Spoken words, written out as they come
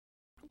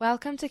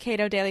Welcome to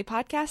Cato Daily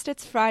Podcast.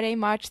 It's Friday,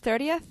 March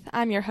 30th.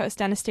 I'm your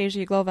host,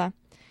 Anastasia Uglova.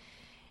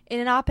 In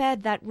an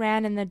op-ed that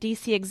ran in the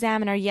D.C.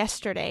 Examiner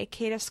yesterday,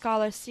 Cato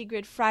scholar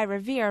Sigrid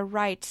Frey-Revere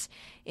writes,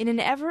 "In an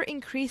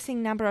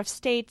ever-increasing number of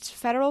states,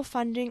 federal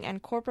funding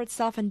and corporate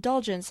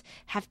self-indulgence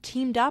have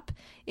teamed up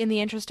in the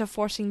interest of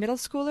forcing middle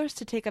schoolers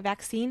to take a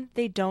vaccine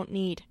they don't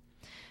need."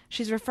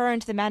 She's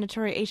referring to the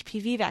mandatory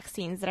HPV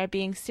vaccines that are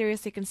being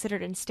seriously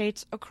considered in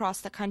states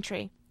across the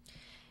country.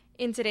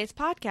 In today's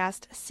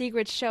podcast,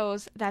 Sigrid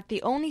shows that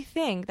the only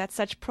thing that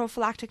such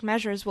prophylactic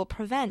measures will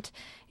prevent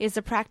is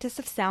the practice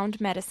of sound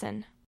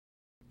medicine.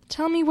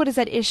 Tell me, what is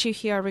at issue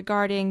here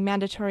regarding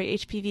mandatory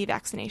HPV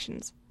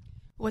vaccinations?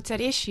 What's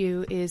at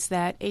issue is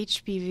that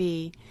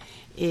HPV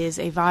is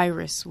a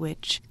virus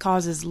which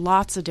causes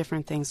lots of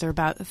different things. There are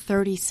about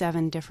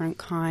 37 different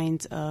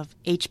kinds of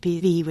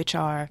HPV which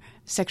are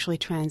sexually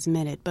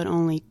transmitted, but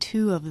only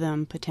 2 of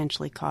them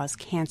potentially cause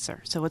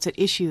cancer. So what's at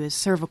issue is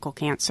cervical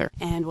cancer.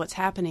 And what's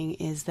happening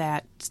is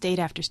that state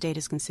after state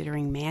is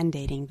considering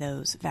mandating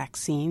those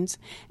vaccines.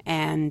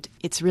 And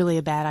it's really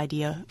a bad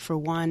idea, for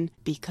one,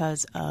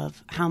 because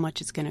of how much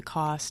it's going to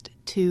cost.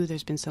 2,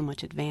 there's been so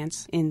much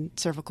advance in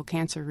cervical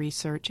cancer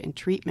research and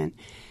treatment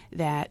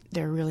that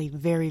there are really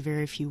very,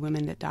 very few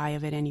women that die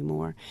of it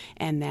anymore,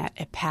 and that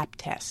a Pap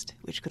test,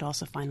 which could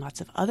also find lots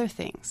of other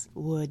things,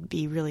 would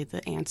be really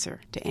the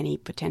answer to any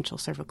potential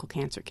cervical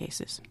cancer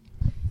cases.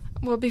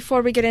 Well,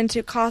 before we get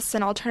into costs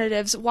and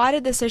alternatives, why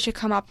did this issue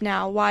come up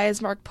now? Why is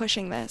Merck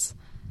pushing this?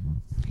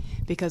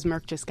 Because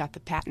Merck just got the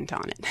patent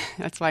on it.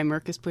 That's why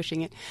Merck is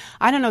pushing it.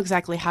 I don't know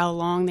exactly how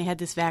long they had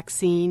this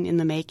vaccine in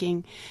the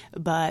making,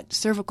 but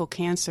cervical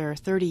cancer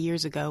 30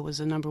 years ago was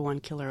the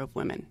 #1 killer of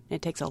women.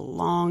 It takes a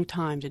long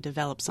time to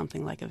develop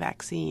something like a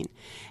vaccine.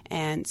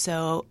 And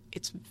so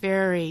it's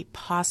very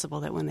possible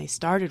that when they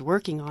started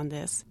working on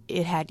this,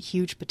 it had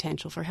huge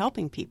potential for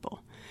helping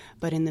people.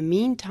 But in the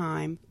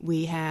meantime,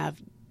 we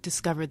have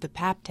discovered the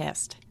Pap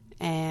test.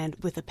 And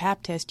with the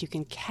Pap test, you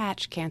can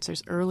catch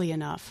cancers early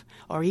enough,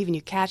 or even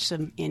you catch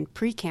them in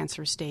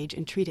precancerous stage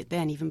and treat it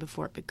then, even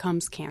before it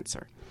becomes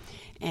cancer.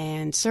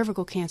 And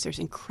cervical cancer is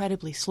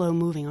incredibly slow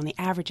moving. On the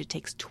average, it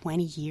takes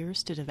 20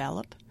 years to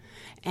develop.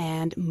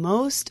 And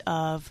most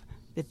of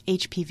the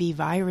HPV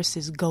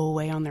viruses go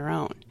away on their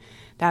own.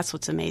 That's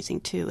what's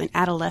amazing, too. In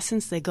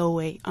adolescents, they go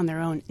away on their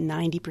own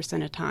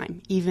 90% of the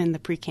time, even the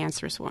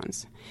precancerous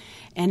ones.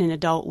 And in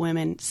adult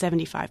women,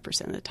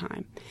 75% of the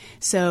time.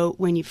 So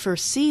when you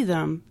first see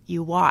them,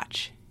 you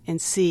watch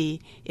and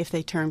see if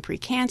they turn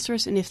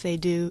precancerous, and if they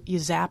do, you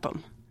zap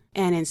them.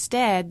 And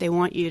instead, they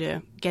want you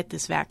to get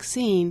this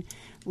vaccine,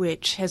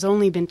 which has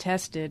only been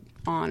tested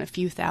on a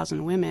few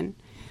thousand women,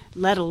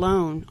 let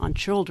alone on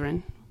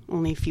children,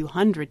 only a few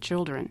hundred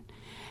children.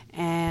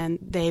 And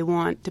they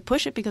want to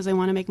push it because they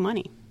want to make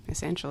money,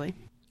 essentially.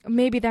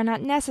 Maybe they're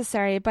not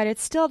necessary, but it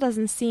still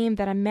doesn't seem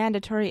that a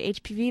mandatory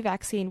HPV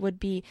vaccine would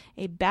be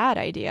a bad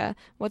idea.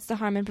 What's the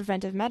harm in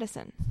preventive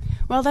medicine?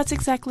 Well, that's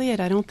exactly it.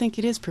 I don't think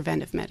it is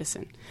preventive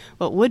medicine.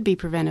 What would be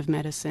preventive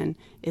medicine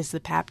is the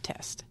Pap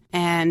test.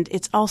 And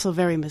it's also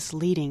very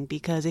misleading,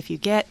 because if you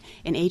get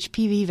an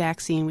HPV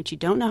vaccine, which you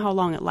don't know how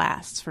long it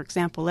lasts, for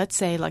example, let's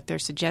say like they're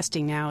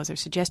suggesting now, is they're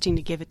suggesting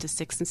to give it to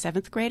 6th and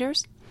 7th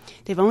graders.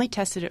 They've only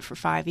tested it for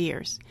 5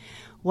 years.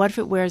 What if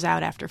it wears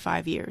out after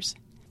 5 years?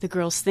 The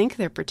girls think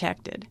they're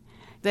protected.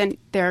 Then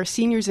there are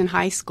seniors in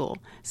high school,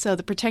 so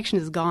the protection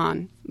is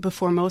gone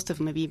before most of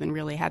them have even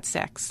really had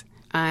sex.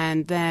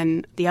 And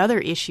then the other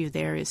issue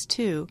there is,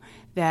 too,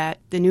 that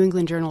the New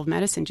England Journal of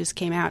Medicine just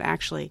came out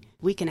actually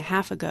a week and a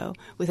half ago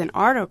with an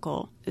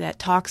article that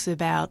talks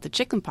about the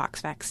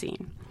chickenpox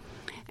vaccine.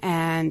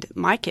 And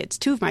my kids,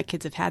 2 of my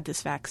kids have had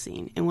this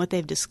vaccine. And what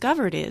they've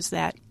discovered is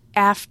that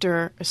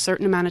after a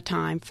certain amount of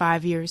time,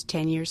 5 years,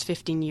 10 years,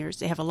 15 years,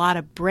 they have a lot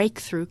of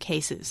breakthrough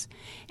cases.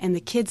 And the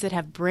kids that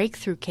have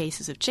breakthrough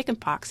cases of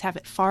chickenpox have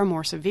it far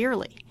more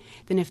severely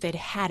than if they'd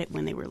had it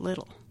when they were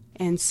little.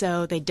 And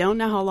so they don't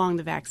know how long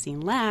the vaccine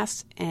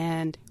lasts,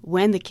 and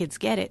when the kids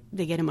get it,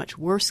 they get a much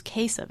worse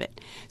case of it.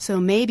 So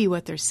maybe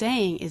what they're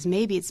saying is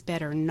maybe it's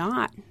better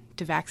not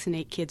to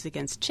vaccinate kids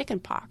against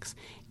chickenpox.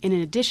 And in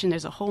addition,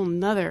 there's a whole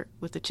nother,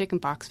 with the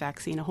chickenpox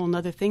vaccine, a whole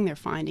nother thing they're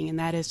finding, and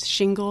that is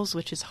shingles,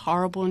 which is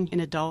horrible in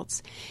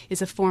adults,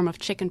 is a form of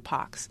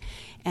chickenpox.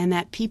 And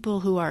that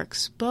people who are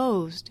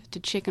exposed to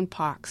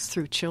chickenpox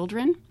through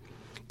children,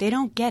 they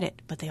don't get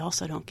it, but they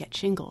also don't get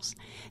shingles.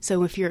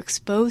 So if you're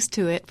exposed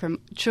to it from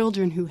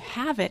children who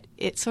have it,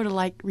 it sort of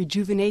like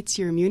rejuvenates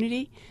your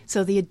immunity.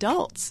 So the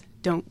adults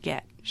don't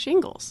get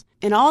shingles.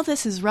 And all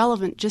this is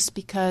relevant just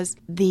because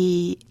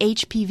the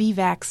HPV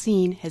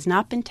vaccine has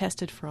not been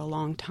tested for a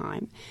long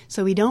time.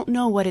 So we don't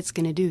know what it's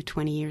going to do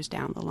 20 years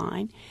down the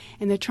line.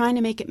 And they're trying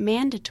to make it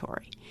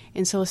mandatory.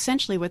 And so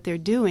essentially what they're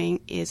doing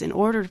is, in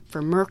order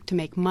for Merck to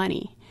make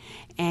money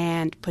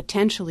and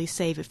potentially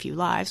save a few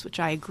lives, which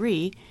I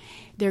agree,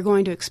 they're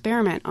going to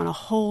experiment on a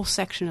whole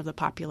section of the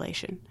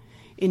population.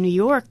 In New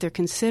York, they're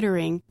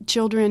considering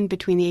children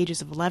between the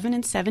ages of 11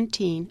 and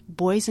 17,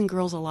 boys and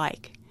girls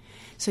alike.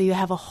 So you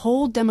have a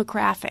whole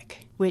demographic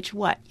which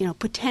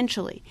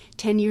potentially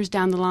 10 years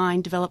down the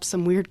line develops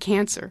some weird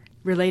cancer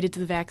related to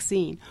the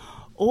vaccine,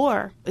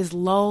 or is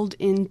lulled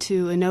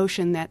into a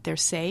notion that they're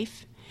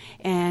safe,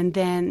 and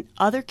then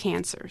other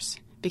cancers,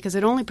 because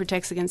it only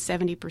protects against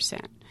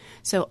 70%.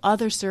 So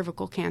other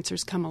cervical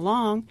cancers come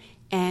along,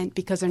 and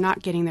because they're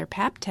not getting their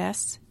Pap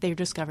tests, they're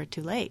discovered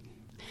too late.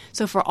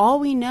 So for all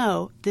we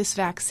know, this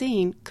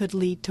vaccine could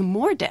lead to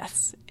more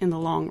deaths in the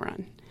long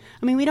run.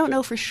 I mean, we don't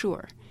know for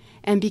sure.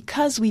 And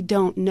because we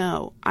don't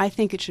know, I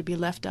think it should be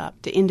left up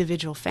to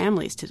individual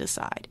families to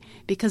decide,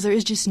 because there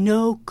is just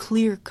no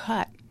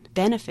clear-cut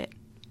benefit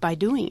by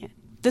doing it.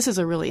 This is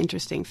a really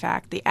interesting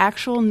fact. The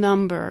actual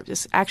number,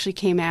 this actually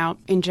came out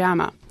in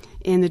JAMA,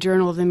 in the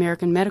Journal of the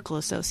American Medical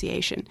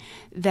Association,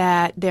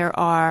 that there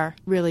are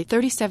really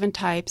 37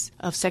 types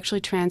of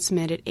sexually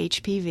transmitted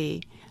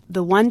HPV.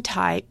 The one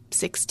type,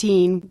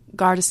 16,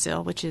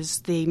 Gardasil, which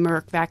is the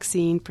Merck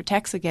vaccine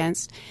protects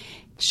against,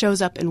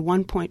 shows up in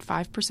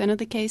 1.5% of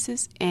the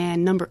cases,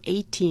 and number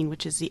 18,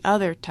 which is the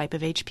other type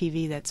of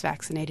HPV that's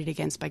vaccinated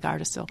against by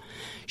Gardasil,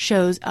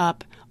 shows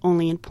up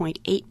only in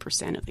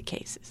 0.8% of the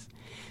cases.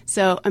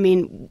 So, I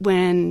mean,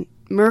 when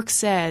Merck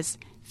says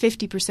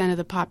 50% of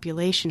the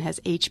population has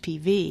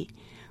HPV,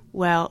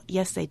 well,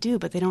 yes, they do,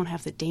 but they don't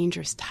have the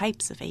dangerous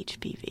types of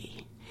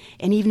HPV.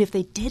 And even if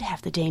they did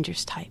have the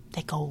dangerous type,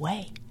 they go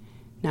away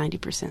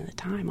 90% of the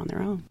time on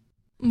their own.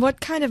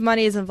 What kind of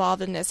money is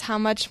involved in this? How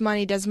much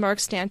money does Merck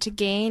stand to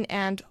gain,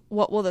 and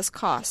what will this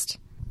cost?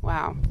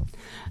 Wow.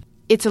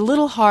 It's a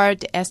little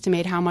hard to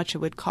estimate how much it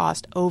would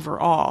cost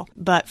overall.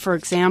 But, for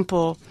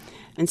example,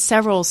 in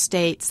several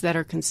states that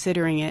are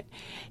considering it,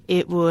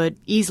 it would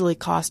easily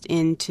cost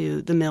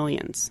into the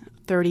millions,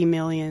 30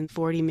 million,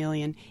 40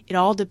 million. It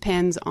all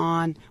depends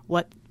on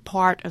what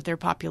part of their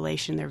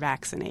population they're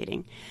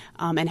vaccinating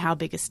and how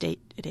big a state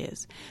it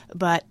is.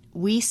 But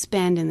we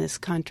spend in this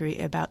country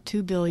about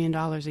 $2 billion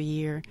a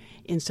year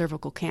in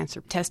cervical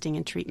cancer testing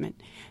and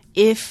treatment.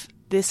 If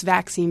this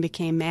vaccine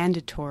became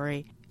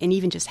mandatory in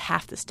even just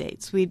half the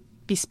states, we'd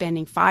be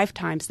spending 5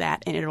 times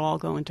that, and it'll all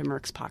go into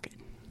Merck's pocket.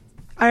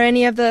 Are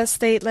any of the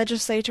state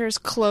legislatures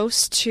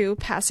close to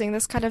passing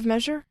this kind of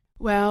measure?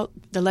 Well,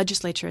 the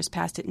legislature has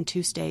passed it in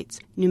 2 states,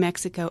 New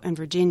Mexico and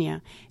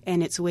Virginia,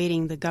 and it's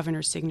waiting the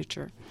governor's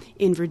signature.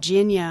 In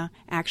Virginia,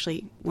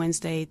 actually,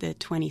 Wednesday the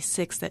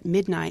 26th at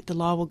midnight, the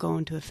law will go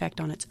into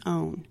effect on its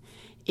own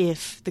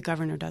if the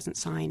governor doesn't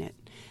sign it.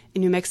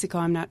 In New Mexico,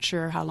 I'm not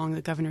sure how long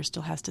the governor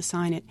still has to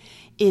sign it.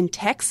 In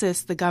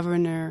Texas, the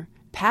governor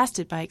passed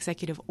it by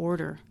executive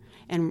order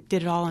and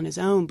did it all on his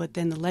own, but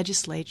then the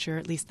legislature,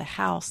 at least the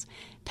House,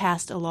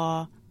 passed a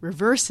law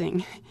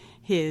reversing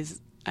his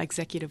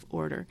executive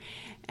order.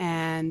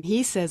 And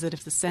he says that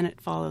if the Senate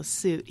follows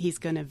suit, he's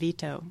going to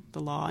veto the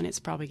law, and it's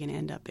probably going to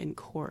end up in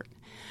court.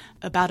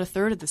 About a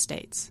third of the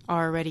states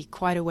are already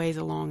quite a ways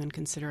along in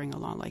considering a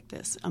law like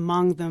this.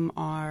 Among them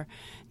are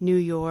New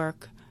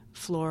York,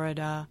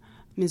 Florida,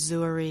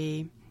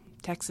 Missouri,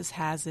 Texas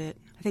has it.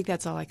 I think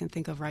that's all I can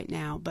think of right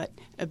now, but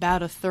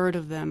about a third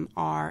of them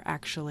are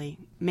actually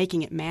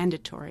making it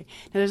mandatory.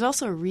 Now, there's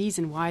also a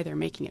reason why they're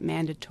making it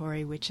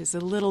mandatory, which is a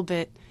little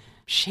bit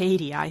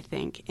shady, I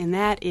think, and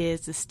that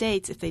is the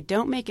states, if they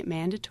don't make it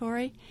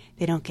mandatory,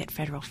 they don't get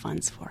federal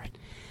funds for it.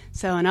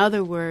 So in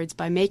other words,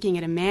 by making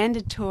it a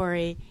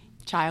mandatory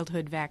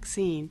childhood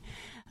vaccine,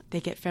 they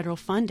get federal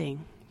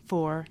funding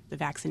for the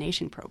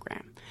vaccination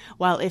program.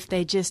 While if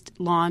they just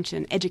launch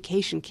an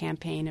education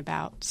campaign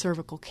about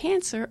cervical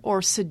cancer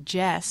or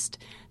suggest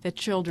that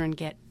children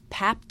get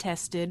Pap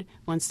tested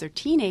once they're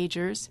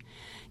teenagers,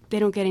 they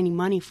don't get any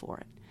money for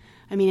it.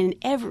 I mean, in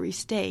every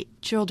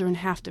state, children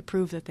have to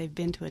prove that they've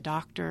been to a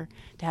doctor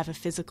to have a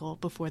physical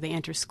before they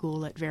enter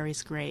school at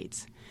various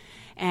grades.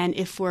 And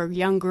if for a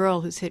young girl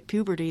who's hit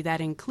puberty,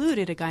 that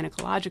included a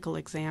gynecological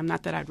exam,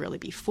 not that I'd really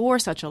be for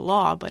such a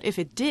law, but if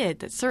it did,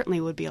 that certainly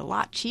would be a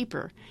lot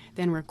cheaper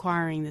than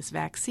requiring this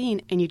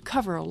vaccine, and you'd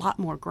cover a lot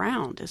more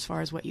ground as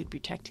far as what you'd be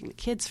protecting the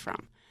kids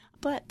from.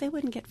 But they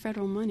wouldn't get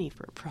federal money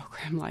for a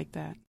program like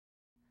that.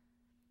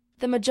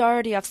 The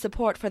majority of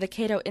support for the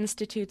Cato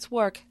Institute's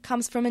work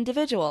comes from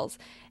individuals,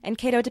 and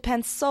Cato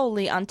depends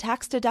solely on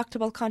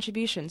tax-deductible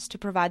contributions to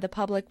provide the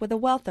public with a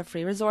wealth of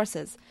free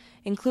resources,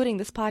 including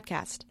this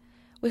podcast.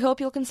 We hope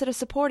you'll consider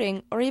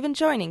supporting or even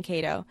joining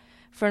Cato.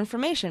 For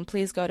information,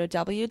 please go to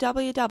www.cato.org.